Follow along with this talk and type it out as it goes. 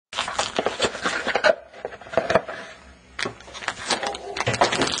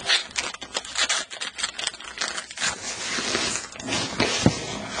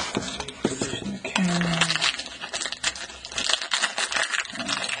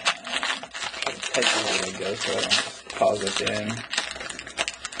usually go, so I'll just pause it in.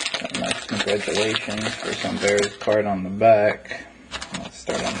 Nice congratulations for some Bears card on the back. Let's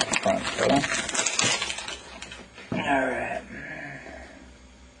start on the front though. Alright.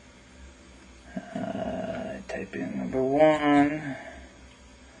 Type in number 1.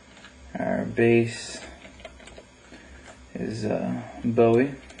 Our base is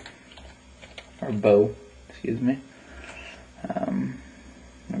Bowie. Or Bo, excuse me.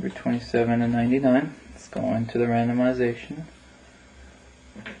 Number 27 and 99. Let's go into the randomization.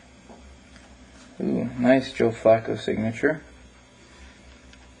 Ooh, nice Joe Flacco signature.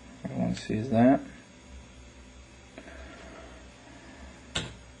 Everyone sees that.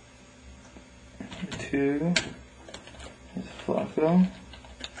 Number 2 is Flacco.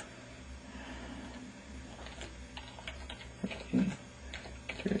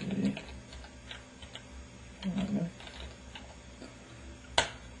 Jersey.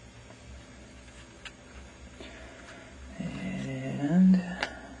 And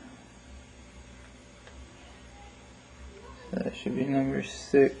that should be number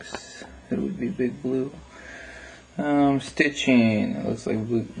 6. It would be Big Blue. Stitching. It looks like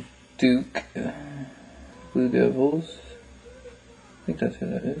Duke. Blue Devils. I think that's who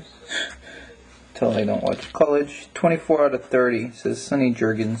that is. Until I don't watch college. 24 out of 30. It says Sonny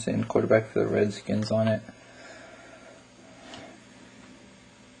Jurgensen, quarterback for the Redskins on it.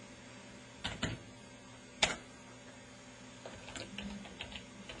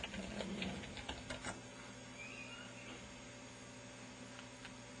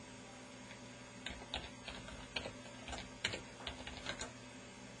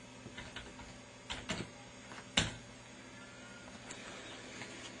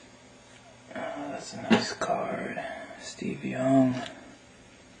 That's a nice card. Steve Young.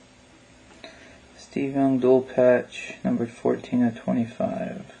 Steve Young dual patch, numbered 14 of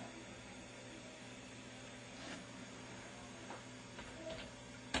 25.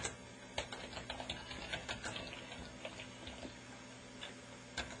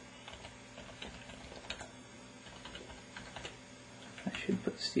 I should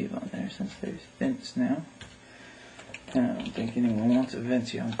put Steve on there since there's Vince now. And I don't think anyone wants a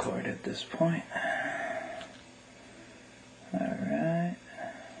Vince Young card at this point. Alright.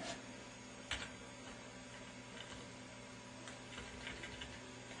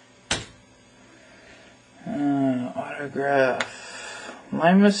 Autograph.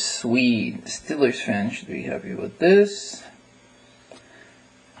 Lima Swede. Steelers fans should be happy with this.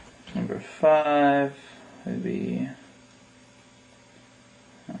 Number 5 would be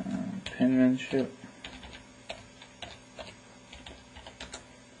penmanship.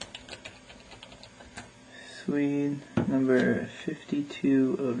 Swede, number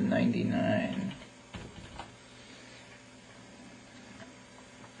 52 of 99.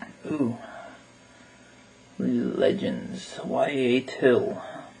 Ooh. Legends. Y.A. Till.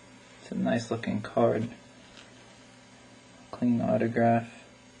 It's a nice looking card. Clean autograph.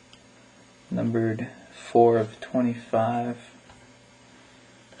 Numbered 4 of 25.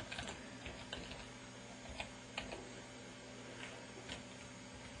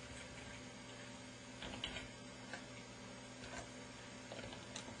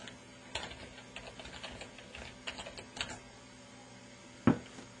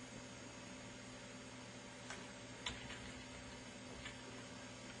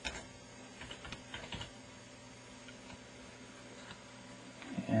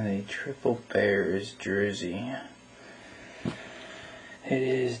 And a triple Bears jersey. It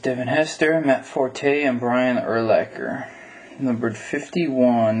is Devin Hester, Matt Forte, and Brian Urlacher. Numbered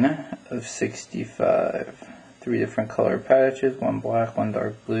 51 of 65. 3 different color patches, 1 black, 1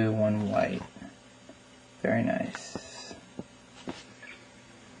 dark blue, 1 white. Very nice.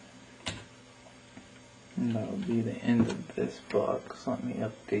 And that'll be the end of this box. Let me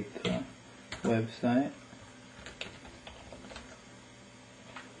update the website.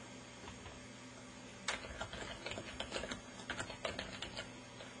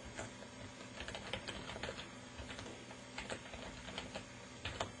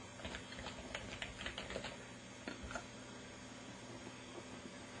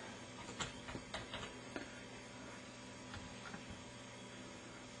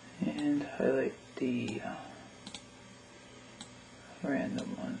 And highlight the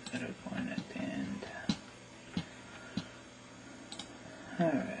random ones that are going at the end.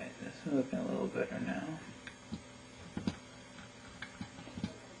 Alright, this is looking a little better now.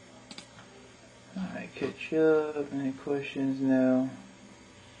 Alright, catch up. Any questions? No.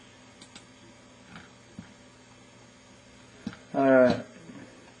 Alright.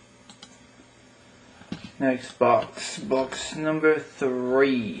 Next box. Box number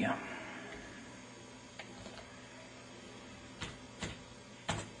 3.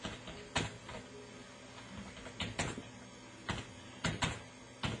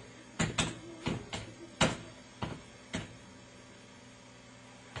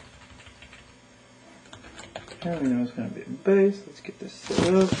 Okay, we know it's going to be a base. Let's get this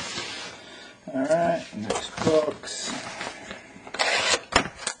set up. Alright, next box.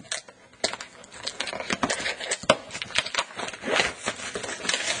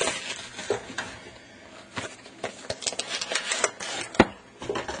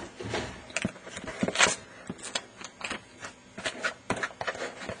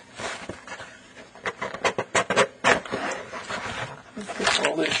 Put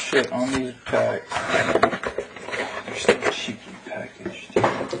all this shit on these packs. They're still cheaply packaged.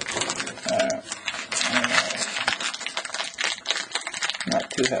 Alright.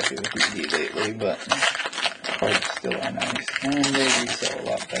 Not too happy with DD lately, but cards still are nice. And they resell a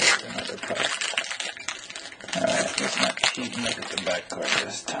lot better than other packs. Alright, let's not cheat and look at the back card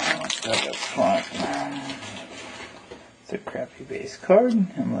this time. Let's start up front. It's a crappy base card,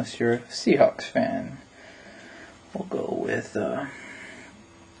 unless you're a Seahawks fan. We'll go with,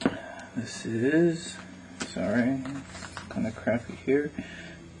 this is, sorry, kind of crappy here,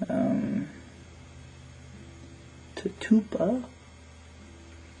 Tatupa.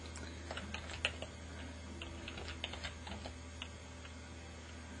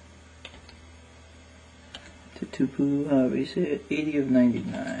 Tatupu, we say 80 of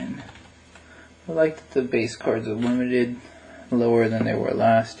 99. I like that the base cards are limited, lower than they were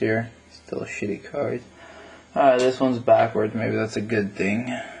last year. Still a shitty card. Alright, this one's backwards. Maybe that's a good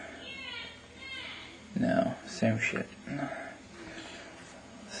thing. No, same shit.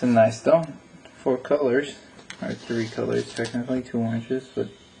 It's nice though. 4 colors. Or 3 colors, technically. 2 oranges. But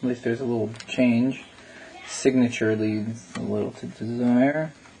at least there's a little change. Signature leaves a little to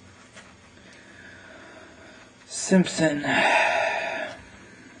desire. Simpson.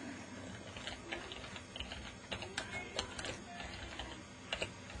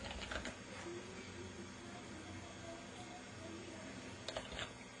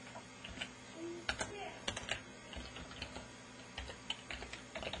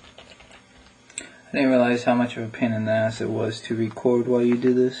 I didn't realize how much of a pain in the ass it was to record while you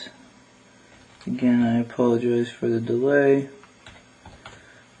do this. Again, I apologize for the delay.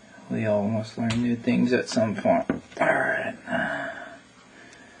 We all must learn new things at some point. Alright.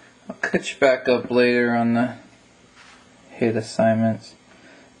 I'll catch back up later on the hit assignments.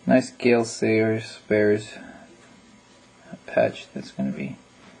 Nice Gale Sayers Bears patch that's going to be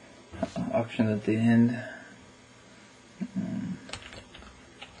auctioned at the end.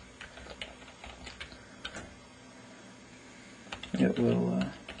 It will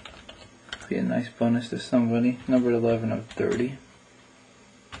be a nice bonus to somebody. Number 11 of 30.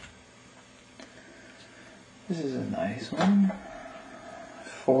 This is a nice one.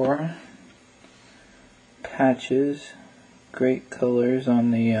 4 patches. Great colors on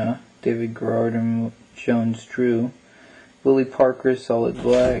the David Garrard and Jones Drew. Willie Parker solid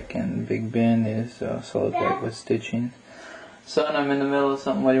black, and Big Ben is solid black with stitching. Son, I'm in the middle of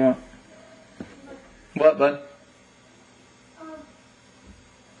something. What do you want? What, bud?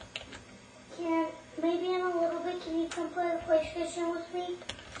 Maybe in a little bit, can you come play the PlayStation with me?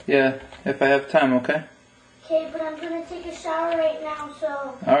 Yeah, if I have time, okay? Okay, but I'm going to take a shower right now,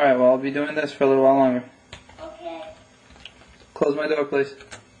 so... Alright, well, I'll be doing this for a little while longer. Okay. Close my door, please.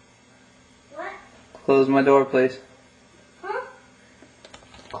 What? Close my door, please. Huh?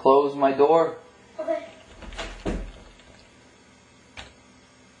 Close my door.